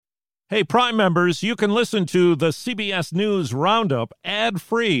Hey, Prime members, you can listen to the CBS News Roundup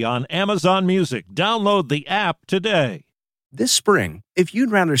ad-free on Amazon Music. Download the app today. This spring, if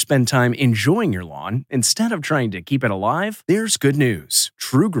you'd rather spend time enjoying your lawn instead of trying to keep it alive, there's good news.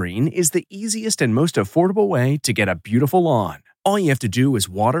 TruGreen is the easiest and most affordable way to get a beautiful lawn. All you have to do is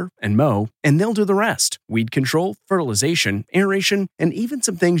water and mow, and they'll do the rest. Weed control, fertilization, aeration, and even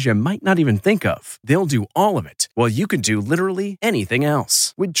some things you might not even think of. They'll do all of it, while you can do literally anything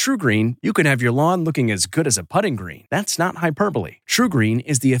else. With TruGreen, you can have your lawn looking as good as a putting green. That's not hyperbole. TruGreen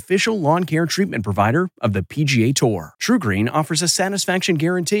is the official lawn care treatment provider of the PGA Tour. TruGreen offers a satisfaction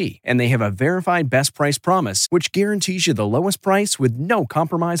guarantee, and they have a verified best price promise, which guarantees you the lowest price with no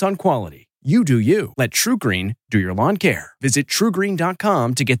compromise on quality. You do you. Let TruGreen do your lawn care. Visit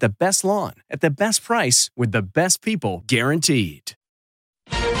TruGreen.com to get the best lawn at the best price with the best people guaranteed.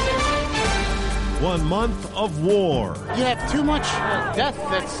 1 month of war. You have too much death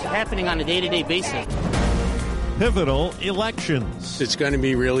that's happening on a day-to-day basis. Pivotal elections. It's going to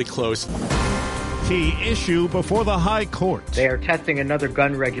be really close. Key issue before the High Court. They are testing another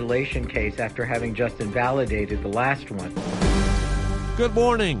gun regulation case after having just invalidated the last one. Good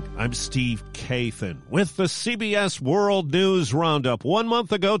morning. I'm Steve Kathan with the CBS World News Roundup. 1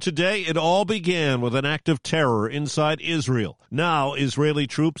 month ago today, it all began with an act of terror inside Israel. Now, Israeli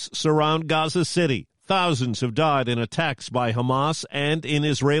troops surround Gaza City. Thousands have died in attacks by Hamas and in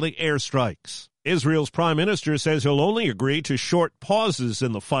Israeli airstrikes. Israel's prime minister says he'll only agree to short pauses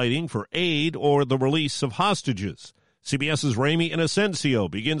in the fighting for aid or the release of hostages. CBS's Ramy Inocencio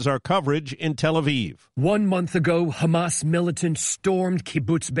begins our coverage in Tel Aviv. 1 month ago, Hamas militants stormed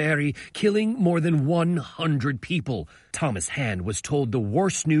Kibbutz Be'eri, killing more than 100 people. Thomas Hand was told the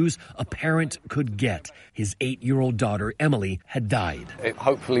worst news a parent could get. His 8-year-old daughter, Emily, had died. It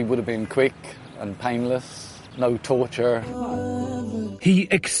hopefully would have been quick and painless, no torture. He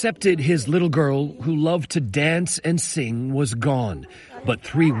accepted his little girl, who loved to dance and sing, was gone. But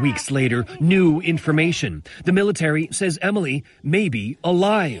 3 weeks later, new information. The military says Emily may be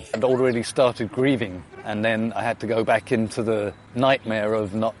alive. I'd already started grieving, and then I had to go back into the nightmare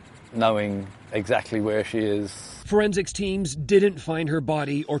of not knowing exactly where she is. Forensics teams didn't find her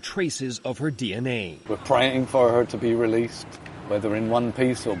body or traces of her DNA. We're praying for her to be released, whether in one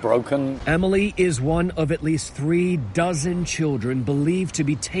piece or broken. Emily is one of at least 36 children believed to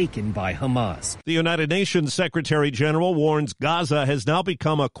be taken by Hamas. The United Nations Secretary General warns Gaza has now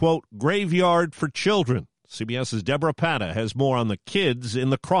become a, quote, graveyard for children. CBS's Deborah Patta has more on the kids in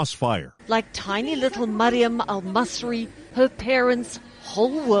the crossfire. Like tiny little Mariam al-Masri, her parents'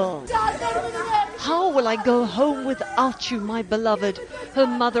 whole world. How will I go home without you, my beloved? Her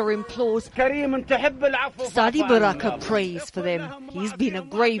mother implores. Sadi Baraka prays for them. He's been a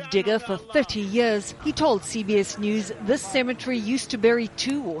grave digger for 30 years. He told CBS News this cemetery used to bury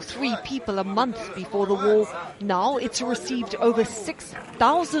 2 or 3 people a month before the war. Now it's received over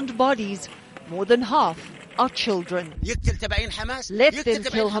 6,000 bodies, more than half are children. Let them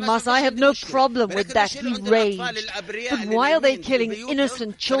kill Hamas. I have no problem with that, he raged. But why are they killing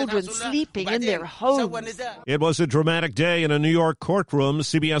innocent children sleeping in their homes? It was a dramatic day in a New York courtroom.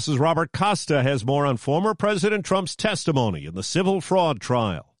 CBS's Robert Costa has more on former President Trump's testimony in the civil fraud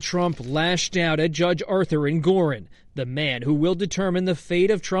trial. Trump lashed out at Judge Arthur Engoron, the man who will determine the fate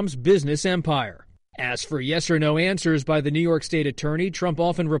of Trump's business empire. As for yes or no answers by the New York State attorney, Trump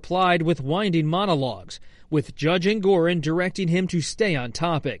often replied with winding monologues, with Judge Engoron directing him to stay on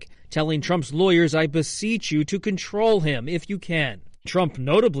topic, telling Trump's lawyers, "I beseech you to control him if you can." Trump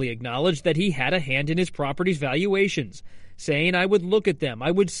notably acknowledged that he had a hand in his property's valuations, saying, "I would look at them,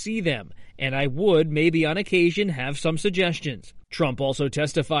 I would see them, and I would, maybe on occasion, have some suggestions." Trump also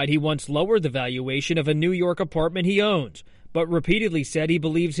testified he once lowered the valuation of a New York apartment he owns, but repeatedly said he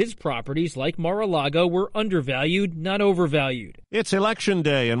believes his properties, like Mar-a-Lago, were undervalued, not overvalued. It's Election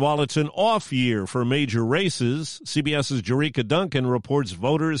Day, and while it's an off year for major races, CBS's Jerika Duncan reports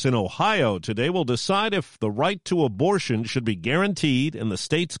voters in Ohio today will decide if the right to abortion should be guaranteed in the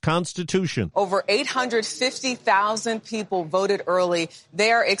state's constitution. Over 850,000 people voted early.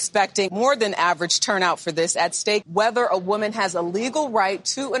 They are expecting more than average turnout for this. At stake, whether a woman has a legal right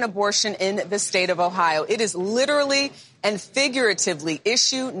to an abortion in the state of Ohio. It is literally and figuratively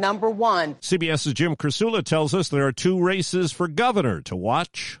issue number one. CBS's Jim Krasula tells us there are 2 races for governor to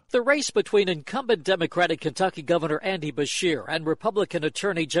watch The race between incumbent Democratic Kentucky Governor Andy Beshear and Republican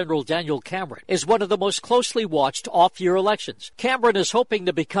Attorney General Daniel Cameron is one of the most closely watched off-year elections. Cameron is hoping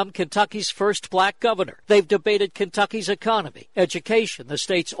to become Kentucky's first black governor. They've debated Kentucky's economy, education, the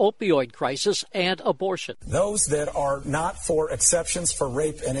state's opioid crisis, and abortion. Those that are not for exceptions for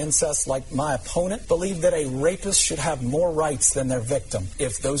rape and incest, like my opponent, believe that a rapist should have more rights than their victim.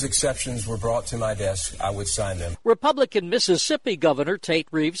 If those exceptions were brought to my desk, I would sign them. Republican Mississippi Governor Tate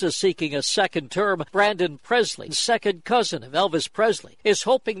Reeves is seeking a second term. Brandon Presley, second cousin of Elvis Presley, is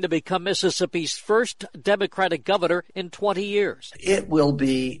hoping to become Mississippi's first Democratic governor in 20 years. It will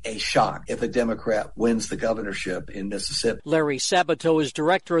be a shock if a Democrat wins the governorship in Mississippi. Larry Sabato is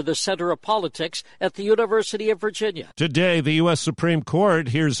director of the Center of Politics at the University of Virginia. Today, the U.S. Supreme Court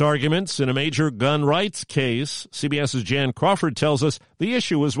hears arguments in a major gun rights case. CBS's Jan Crawford tells us the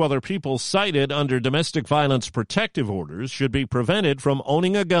issue is whether people cited under domestic violence protective orders should be prevented from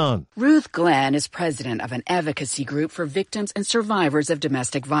owning a gun. Ruth Glenn is president of an advocacy group for victims and survivors of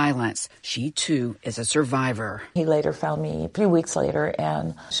domestic violence. She, too, is a survivor. He later found me 3 weeks later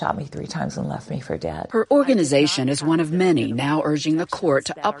and shot me 3 times and left me for dead. Her organization is one of many now urging the court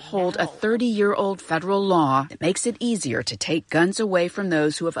to uphold a 30-year-old federal law that makes it easier to take guns away from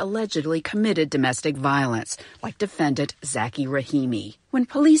those who have allegedly committed domestic violence, like defendant Zacky Rahimi. When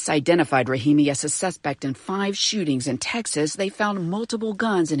police identified Rahimi as a suspect in 5 shootings in Texas, they found multiple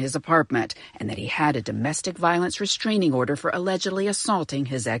guns in his apartment and that he had a domestic violence restraining order for allegedly assaulting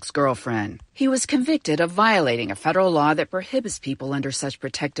his ex-girlfriend. He was convicted of violating a federal law that prohibits people under such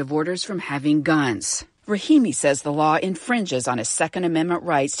protective orders from having guns. Rahimi says the law infringes on his Second Amendment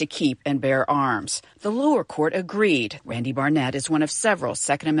rights to keep and bear arms. The lower court agreed. Randy Barnett is one of several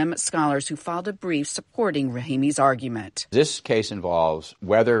Second Amendment scholars who filed a brief supporting Rahimi's argument. This case involves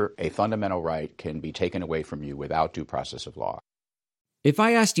whether a fundamental right can be taken away from you without due process of law. If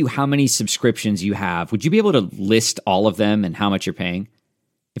I asked you how many subscriptions you have, would you be able to list all of them and how much you're paying?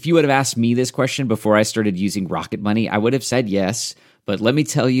 If you would have asked me this question before I started using Rocket Money, I would have said yes. But let me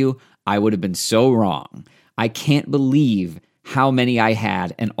tell you, I would have been so wrong. I can't believe how many I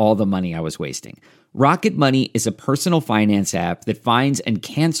had and all the money I was wasting. Rocket Money is a personal finance app that finds and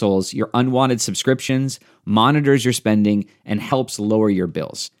cancels your unwanted subscriptions, monitors your spending, and helps lower your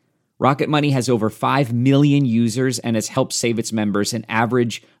bills. Rocket Money has over 5 million users and has helped save its members an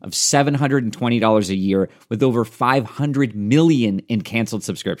average of $720 a year with over 500 million in canceled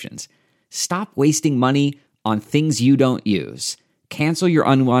subscriptions. Stop wasting money on things you don't use. Cancel your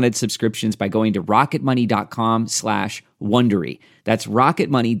unwanted subscriptions by going to rocketmoney.com/Wondery. That's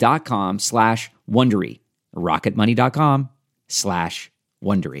rocketmoney.com/Wondery.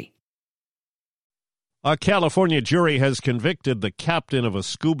 rocketmoney.com/Wondery. A California jury has convicted the captain of a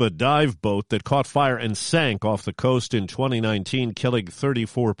scuba dive boat that caught fire and sank off the coast in 2019, killing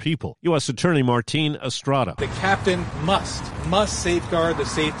 34 people. U.S. Attorney Martin Estrada. The captain must safeguard the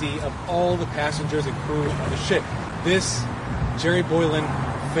safety of all the passengers and crew of the ship. This Jerry Boylan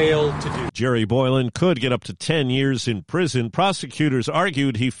failed to do. Jerry Boylan could get up to 10 years in prison. Prosecutors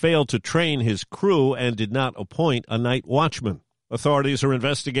argued he failed to train his crew and did not appoint a night watchman. Authorities are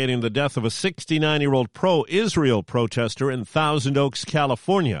investigating the death of a 69-year-old pro-Israel protester in Thousand Oaks,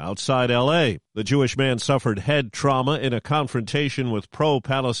 California, outside L.A. The Jewish man suffered head trauma in a confrontation with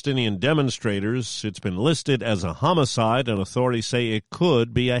pro-Palestinian demonstrators. It's been listed as a homicide, and authorities say it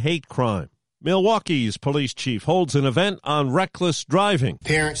could be a hate crime. Milwaukee's police chief holds an event on reckless driving.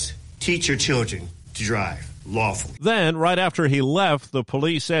 Parents, teach your children to drive lawfully. Then, right after he left, the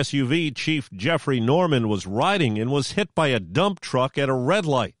police SUV Chief Jeffrey Norman was riding in was hit by a dump truck at a red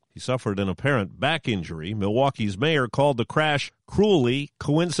light. He suffered an apparent back injury. Milwaukee's mayor called the crash cruelly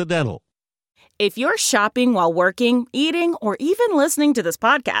coincidental. If you're shopping while working, eating, or even listening to this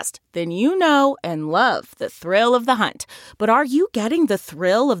podcast, then you know and love the thrill of the hunt. But are you getting the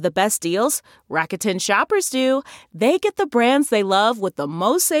thrill of the best deals? Rakuten shoppers do. They get the brands they love with the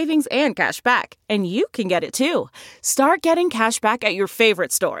most savings and cash back. And you can get it too. Start getting cash back at your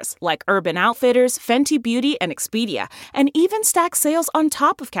favorite stores like Urban Outfitters, Fenty Beauty, and Expedia. And even stack sales on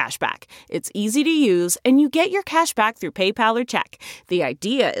top of cash back. It's easy to use, and you get your cash back through PayPal or check. The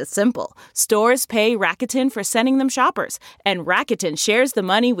idea is simple. Stores pay Rakuten for sending them shoppers, and Rakuten shares the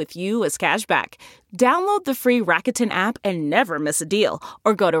money with you as cash back. Download the free Rakuten app and never miss a deal,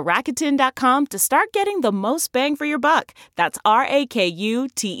 or go to Rakuten.com to start getting the most bang for your buck. That's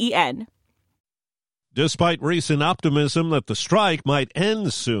Rakuten. Despite recent optimism that the strike might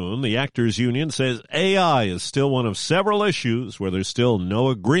end soon, the Actors Union says AI is still one of several issues where there's still no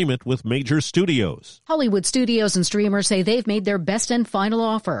agreement with major studios. Hollywood studios and streamers say they've made their best and final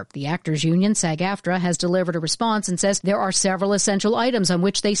offer. The Actors Union, SAG-AFTRA, has delivered a response and says there are several essential items on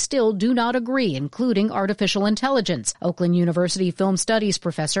which they still do not agree, including artificial intelligence. Oakland University Film Studies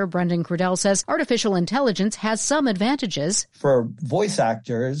professor Brendan Crudell says artificial intelligence has some advantages. For voice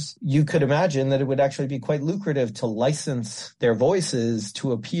actors, you could imagine that it would actually be quite lucrative to license their voices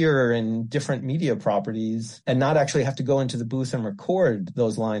to appear in different media properties and not actually have to go into the booth and record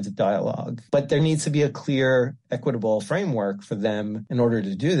those lines of dialogue. But there needs to be a clear, equitable framework for them in order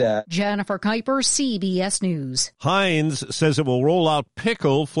to do that. Jennifer Kuiper, CBS News. Heinz says it will roll out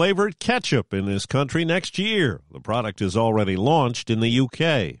pickle-flavored ketchup in this country next year. The product is already launched in the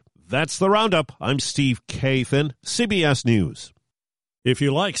UK. That's the Roundup. I'm Steve Kathan, CBS News. If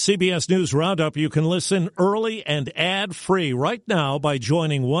you like CBS News Roundup, you can listen early and ad-free right now by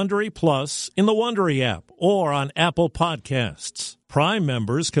joining Wondery Plus in the Wondery app or on Apple Podcasts. Prime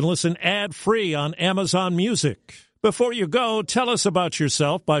members can listen ad-free on Amazon Music. Before you go, tell us about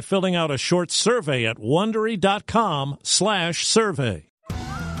yourself by filling out a short survey at Wondery.com/survey.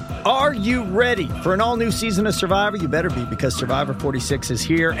 Are you ready for an all-new season of Survivor? You better be, because Survivor 46 is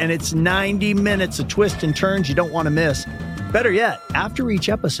here, and it's 90 minutes of twists and turns you don't want to miss. Better yet, after each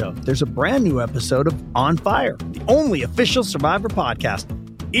episode, there's a brand new episode of On Fire, the only official Survivor podcast.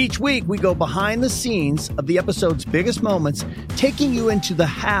 Each week, we go behind the scenes of the episode's biggest moments, taking you into the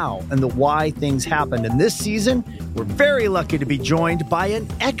how and the why things happened. And this season, we're very lucky to be joined by an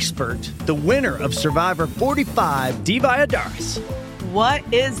expert, the winner of Survivor 45, Dee Valladares. What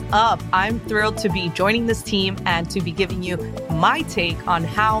is up? I'm thrilled to be joining this team and to be giving you my take on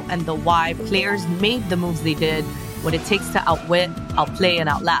how and the why players made the moves they did, what it takes to outwit, outplay, and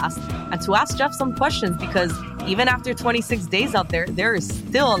outlast, and to ask Jeff some questions, because even after 26 days out there, there is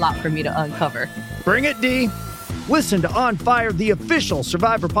still a lot for me to uncover. Bring it, D. Listen to On Fire, the official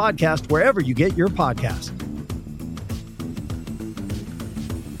Survivor podcast, wherever you get your podcast.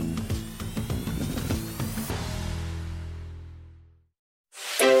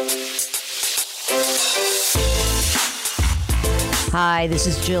 Hi, this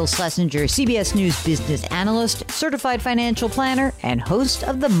is Jill Schlesinger, CBS News business analyst, certified financial planner, and host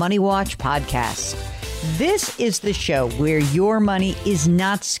of the Money Watch podcast. This is the show where your money is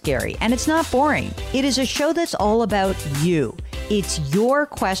not scary and it's not boring. It is a show that's all about you. It's your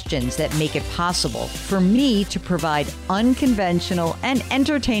questions that make it possible for me to provide unconventional and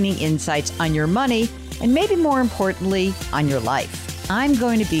entertaining insights on your money, and maybe more importantly, on your life. I'm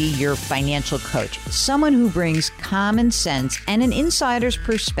going to be your financial coach, someone who brings common sense and an insider's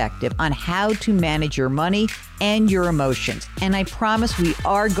perspective on how to manage your money and your emotions. And I promise we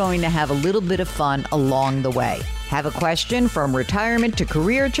are going to have a little bit of fun along the way. Have a question from retirement to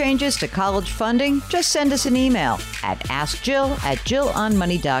career changes to college funding? Just send us an email at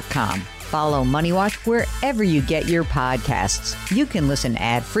askjill@jillonmoney.com. Follow Money Watch wherever you get your podcasts. You can listen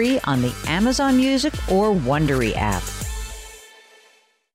ad-free on the Amazon Music or Wondery app.